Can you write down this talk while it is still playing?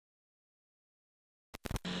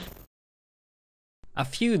A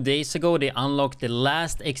few days ago they unlocked the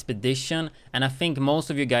last expedition, and I think most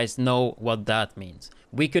of you guys know what that means.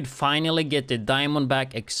 We could finally get the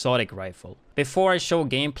Diamondback exotic rifle. Before I show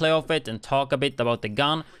gameplay of it and talk a bit about the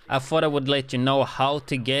gun, I thought I would let you know how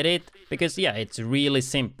to get it, because yeah, it's really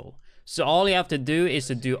simple. So all you have to do is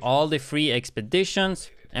to do all the 3 expeditions,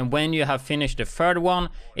 and when you have finished the 3rd one,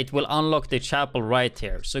 it will unlock the chapel right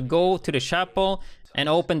here. So go to the chapel and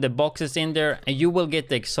open the boxes in there, and you will get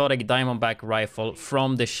the exotic Diamondback rifle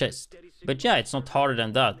from the chest. But yeah, it's not harder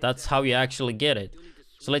than that. That's how you actually get it.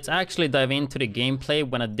 So let's actually dive into the gameplay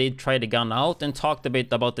when I did try the gun out and talked a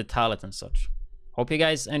bit about the talent and such. Hope you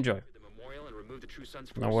guys enjoy.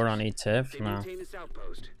 Now we're on ETF now.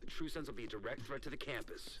 The True Sons will be a direct threat to the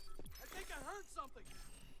campus. I think I heard something.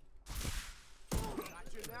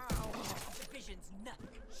 Got you now. Division's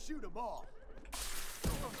nothing. Shoot them all.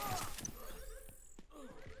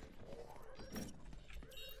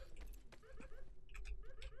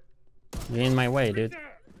 You're in my way, dude.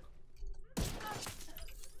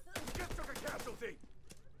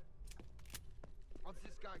 What's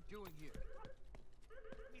this guy doing here?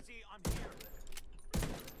 Easy, I'm here.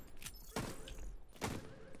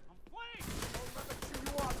 I'm playing. Don't let me chew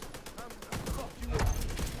you up. I'm gonna fuck you up.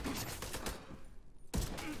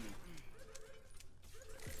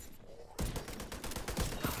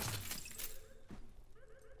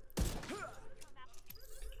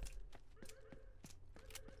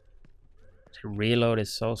 The reload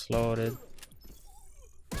is so slow, dude.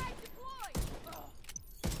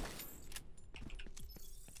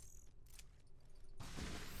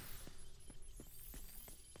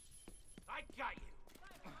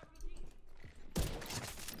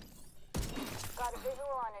 Got a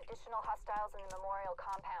visual on additional hostiles in the memorial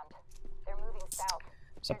compound. They're moving south.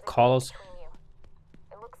 What's up, There's a Carlos? gate between you.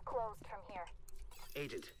 It looks closed from here.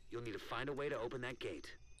 Agent, you'll need to find a way to open that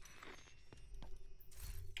gate.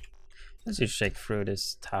 Let's just check through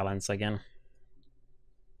these talents again.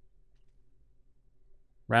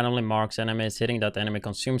 Randomly marks enemies. Hitting that enemy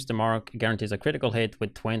consumes the mark. Guarantees a critical hit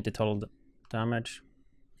with 20 total damage.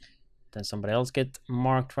 Then somebody else get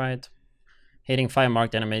marked, right? Hitting 5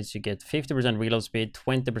 marked enemies, you get 50% reload speed,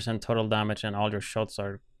 20% total damage, and all your shots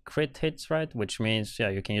are crit hits, right? Which means, yeah,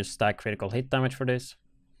 you can use stack critical hit damage for this.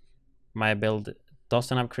 My build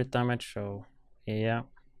doesn't have crit damage, so yeah.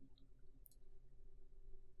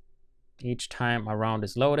 Each time a round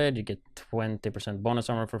is loaded, you get 20% bonus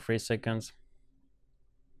armor for 3 seconds.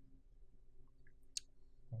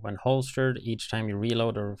 When holstered, each time you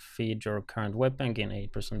reload or feed your current weapon, gain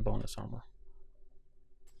 8% bonus armor.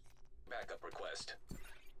 Backup request.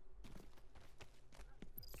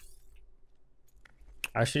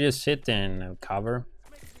 I should just sit in cover,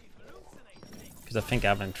 because I think I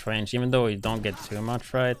have entrenched, even though you don't get too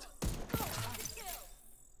much, right?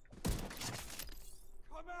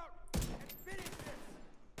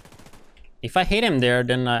 If I hit him there,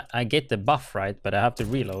 then I get the buff, right? But I have to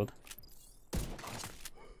reload.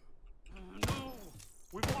 No,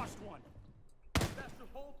 we lost one. That's the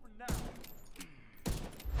hole for now.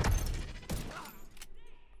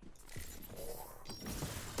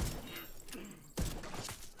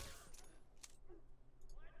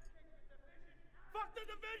 Fuck the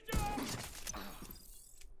division!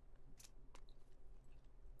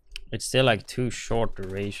 It's still like too short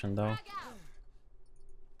duration, though.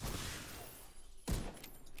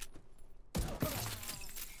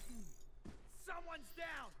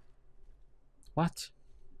 What?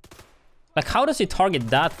 Like, how does he target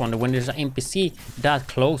that one when there's an NPC that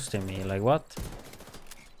close to me? Like, what?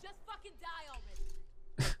 Just fucking die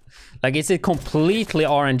already. Like, is it completely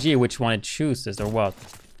RNG which one it chooses or what?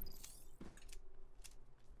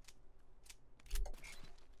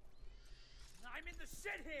 I'm in the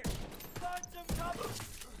shit here. Find some cover.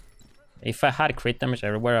 If I had crit damage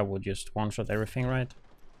everywhere, I would just one-shot everything, right?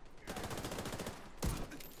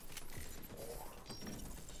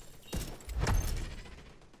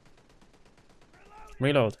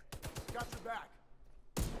 Reload. Got your back.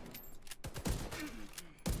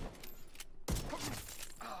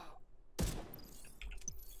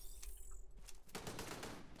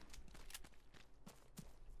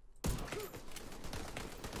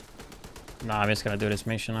 Nah, I'm just gonna do this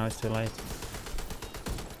mission now, it's too late.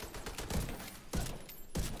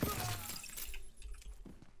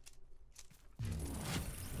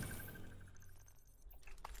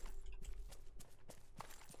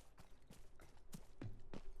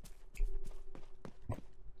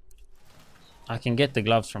 I can get the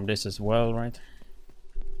gloves from this as well, right?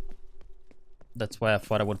 That's why I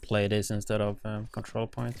thought I would play this instead of control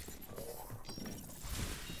point.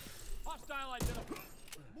 Hostile identified.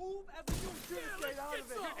 Move as you should. Get out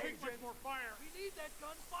of it, agent. fire. We need that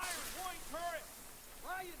gun fire. Point turret.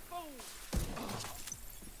 Riot boom.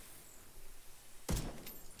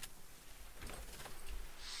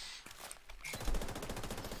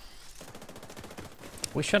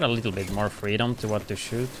 We should a little bit more freedom to what to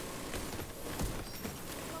shoot.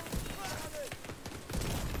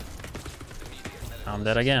 I'm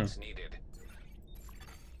dead again.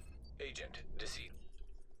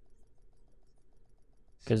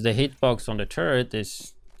 Because the hitbox on the turret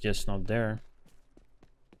is just not there.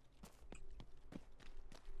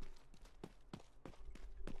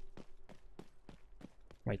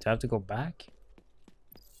 Wait, I have to go back?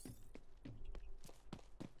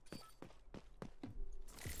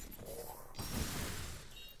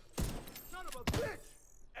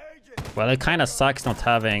 Well, it kind of sucks not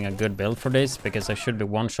having a good build for this, because I should be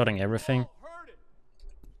one-shotting everything.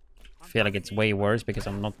 I feel like it's way worse because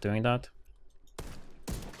I'm not doing that.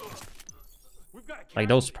 Like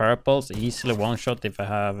those purples, easily one-shot if I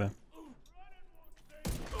have...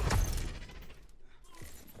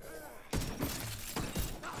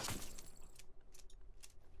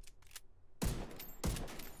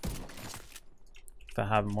 If I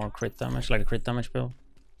have more crit damage, like a crit damage build.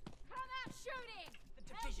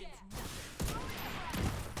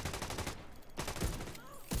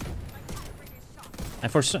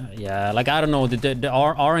 And for some, yeah, like I don't know, the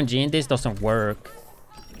RNG in this doesn't work.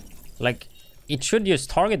 Like, it should just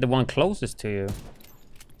target the one closest to you.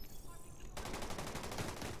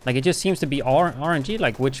 Like, it just seems to be RNG,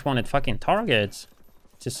 like which one it fucking targets.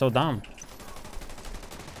 It's just so dumb.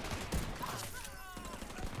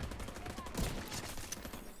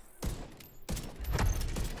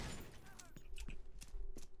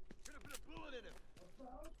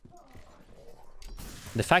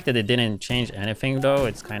 The fact that it didn't change anything though,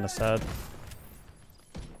 it's kind of sad.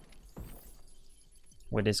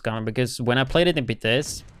 With this gun, because when I played it in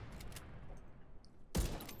PTS,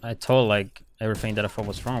 I told like everything that I thought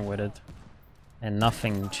was wrong with it. And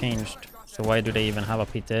nothing changed. So why do they even have a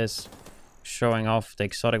PTS showing off the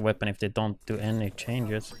exotic weapon if they don't do any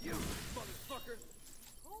changes?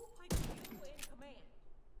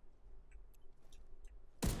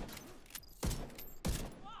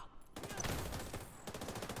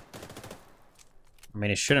 I mean,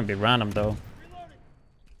 it shouldn't be random though.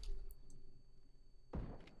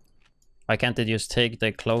 Why can't they just take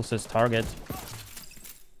the closest target?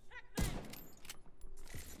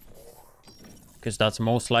 Because that's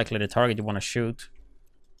most likely the target you want to shoot.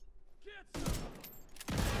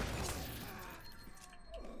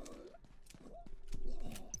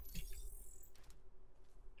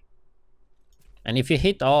 And if you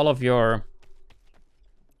hit all of your...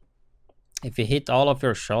 If you hit all of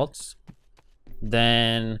your shots,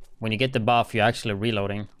 then when you get the buff, you're actually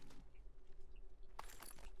reloading.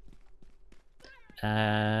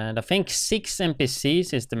 And I think 6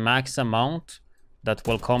 NPCs is the max amount that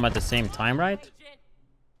will come at the same time, right?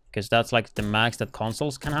 Because that's like the max that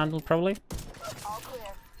consoles can handle, probably.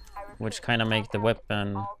 Which kind of make the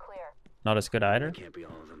weapon not as good either.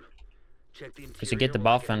 Because you get the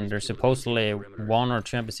buff and there's supposedly 1 or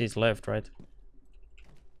 2 NPCs left, right?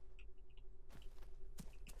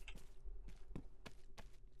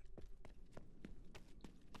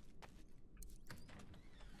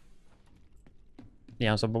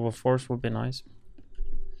 Yeah, so bubble force would be nice.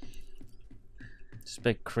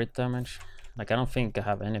 Spec crit damage. Like, I don't think I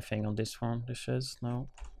have anything on this one. This is no.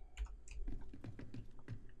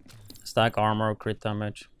 Stack armor, crit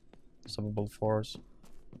damage, subable force.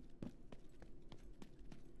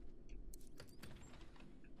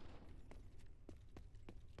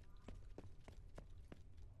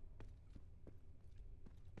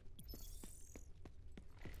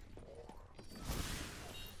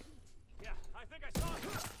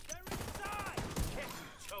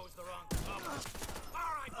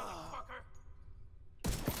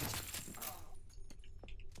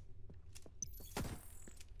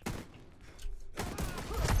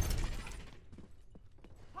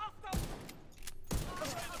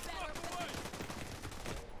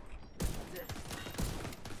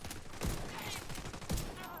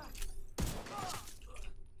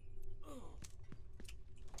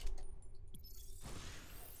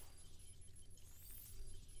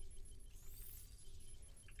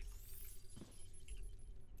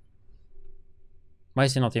 Why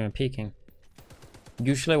is he not even peeking?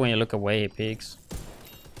 Usually when you look away, he peeks.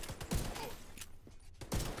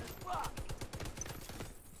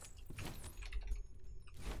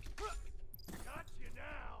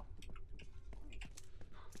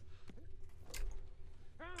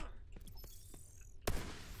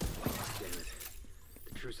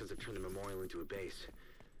 Have turned the memorial into a base.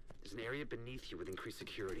 There's an area beneath you with increased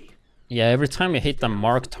security. Yeah, every time you hit the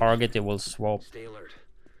marked target, it will swap. Stay alert.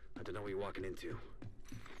 I don't know what you're walking into.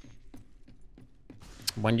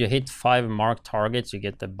 When you hit 5 marked targets, you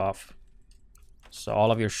get the buff. So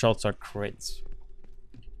all of your shots are crits.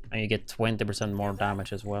 And you get 20% more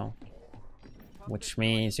damage as well. Which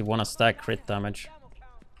means you want to stack crit damage.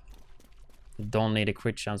 You don't need a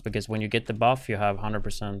crit chance, because when you get the buff, you have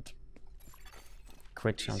 100%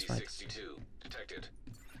 crit chance, right? Detected.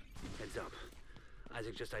 Heads up.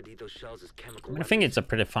 Isaac just ID'd those shells as chemical I mean, I think it's a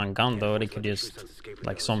pretty fun gun though. They could just,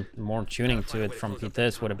 like, some more tuning to it from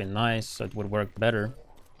PTS would have been nice, so it would work better.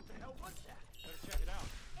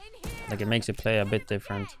 Like, it makes you play a bit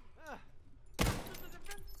different.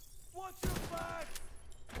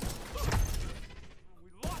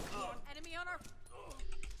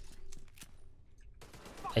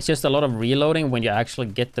 It's just a lot of reloading when you actually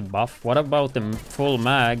get the buff. What about the full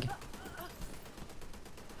mag?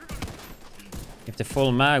 If the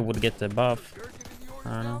full mag would get the buff. I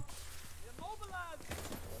don't know.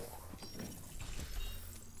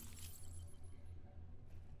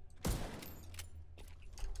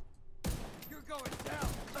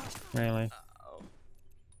 Really?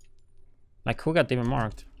 Like, who got even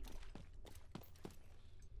marked?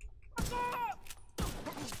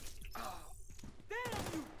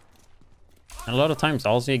 And a lot of times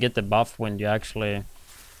also you get the buff when you actually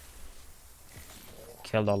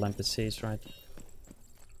killed all NPCs, right?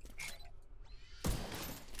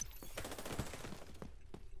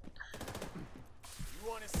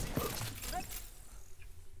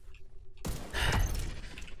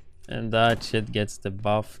 And that shit gets the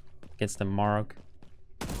buff, gets the mark.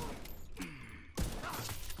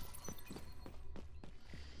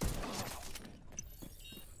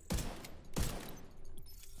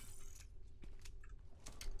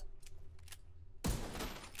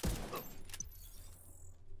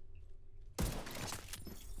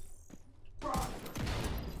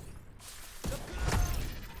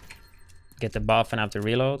 Get the buff and have to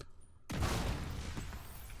reload.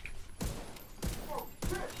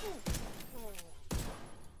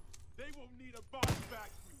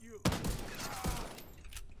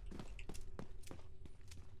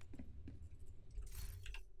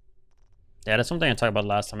 Yeah, that's something I talked about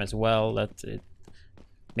last time as well. That it,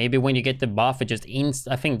 maybe when you get the buff, it just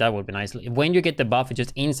I think that would be nice. When you get the buff, it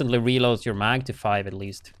just instantly reloads your mag to 5 at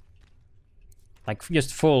least. Like,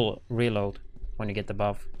 just full reload when you get the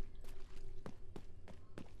buff.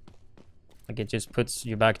 Like, it just puts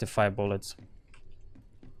you back to 5 bullets.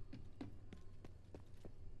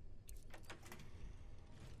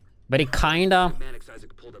 But it kinda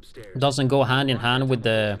doesn't go hand in hand with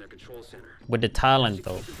the talent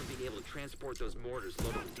though.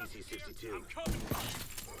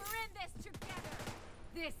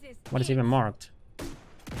 What is even marked?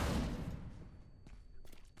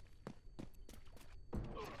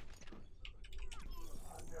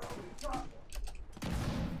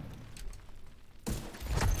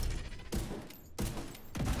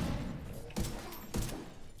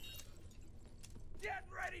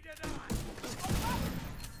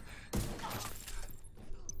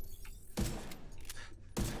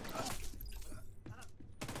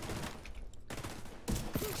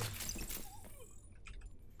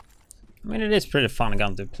 I mean, it is pretty fun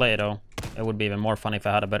gun to play though. It would be even more fun if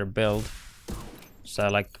I had a better build. So I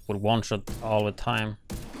like would one-shot all the time.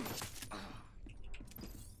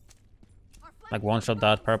 Like one-shot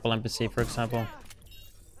that purple NPC, for example.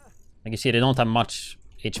 Like you see, they don't have much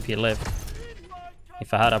HP left.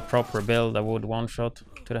 If I had a proper build, I would one-shot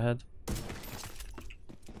to the head.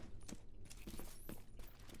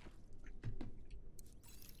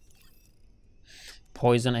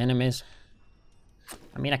 Poison enemies.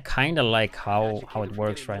 I mean, I kind of like how it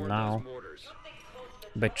works right now.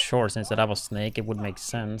 But sure, since that I was Snake, it would make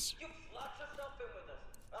sense.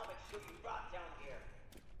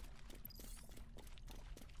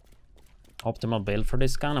 Optimal build for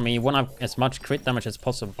this gun. I mean, you want to have as much crit damage as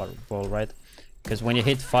possible, right? Because when you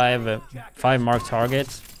hit 5 marked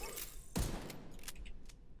targets,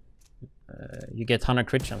 you get 100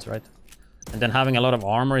 crit chance, right? And then having a lot of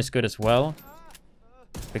armor is good as well.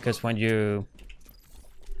 Because when you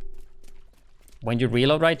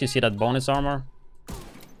reload, right, you see that bonus armor.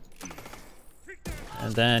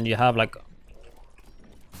 And then you have like...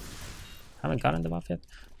 haven't gotten the buff yet.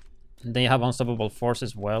 And then you have unstoppable force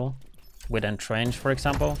as well. With entrench, for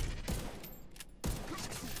example.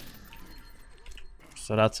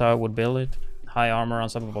 So that's how I would build it. High armor,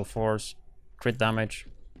 unstoppable force, crit damage.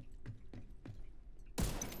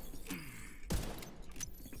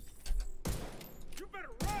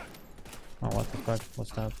 Oh, what the fuck?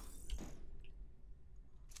 What's that?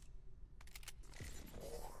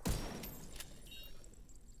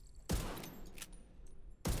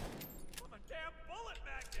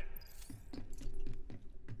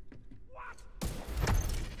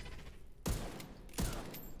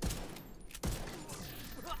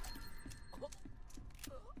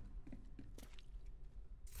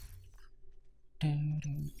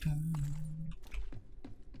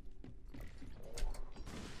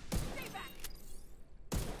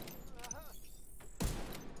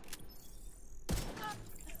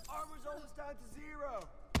 down to 0.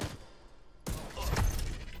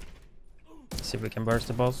 See if we can burst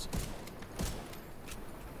the boss.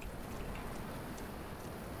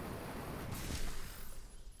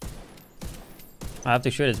 I have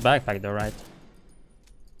to shoot his backpack though, right?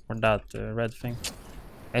 Or that red thing.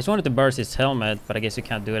 I just wanted to burst his helmet, but I guess you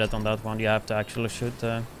can't do that on that one. You have to actually shoot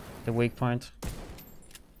the weak point.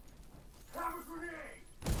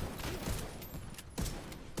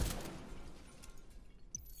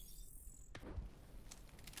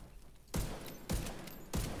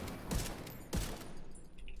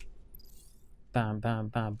 Bam, bam,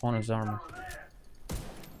 bam. Bonus armor.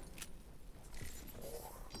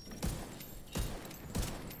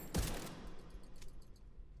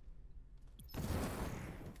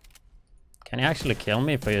 Can he actually kill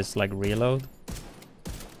me if I just like reload?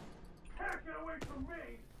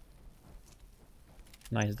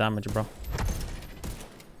 Nice damage, bro.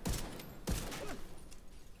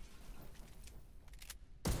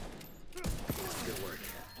 Good work.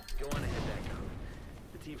 Go on ahead, back up.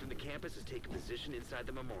 The team from the campus has taken position inside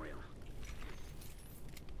the memorial.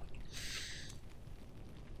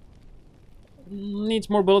 Needs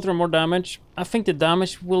more bullets or more damage. I think the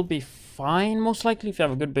damage will be fine, most likely, if you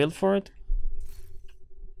have a good build for it.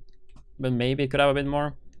 But maybe it could have a bit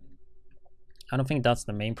more. I don't think that's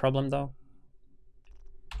the main problem, though.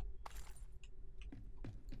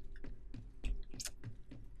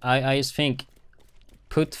 I just think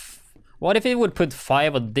what if it would put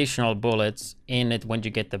 5 additional bullets in it when you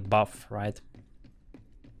get the buff, right?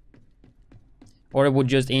 Or it would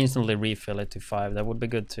just instantly refill it to 5. That would be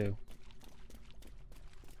good too.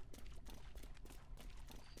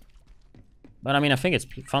 But I mean, I think it's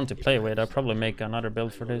fun to play with. I'll probably make another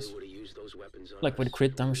build for this. Like with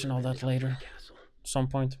crit damage and all that later. At some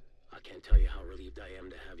point. I can't tell you how relieved I am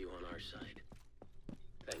to have you on our side.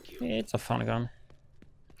 Thank you. It's a fun gun.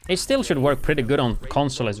 It still should work pretty good on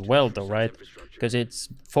console as well though, right? Because it's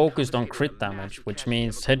focused on crit damage, which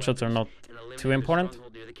means headshots are not too important.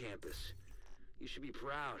 You should be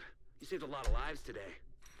proud. You saved a lot of lives today.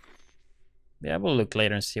 Yeah, we'll look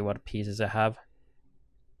later and see what pieces I have.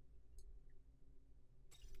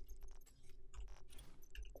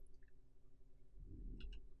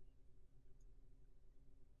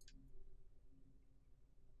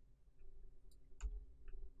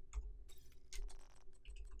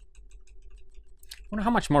 I wonder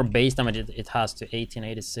how much more base damage it has to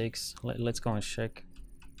 1886. Let's go and check.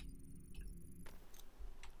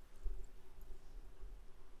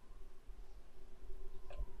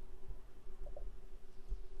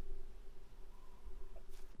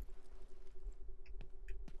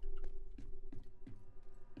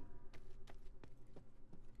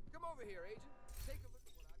 Come over here, Agent. Take a look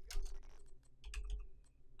at what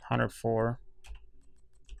I've got for you. 104.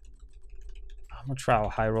 I'm gonna try how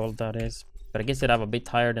high rolled that is. But I guess it'd have a bit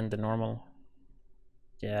higher than the normal.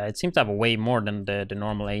 Yeah, it seems to have way more than the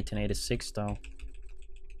normal 1886 though.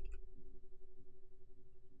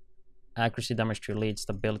 Accuracy damage to lead,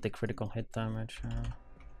 stability, critical hit damage.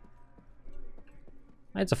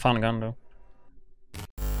 It's a fun gun though.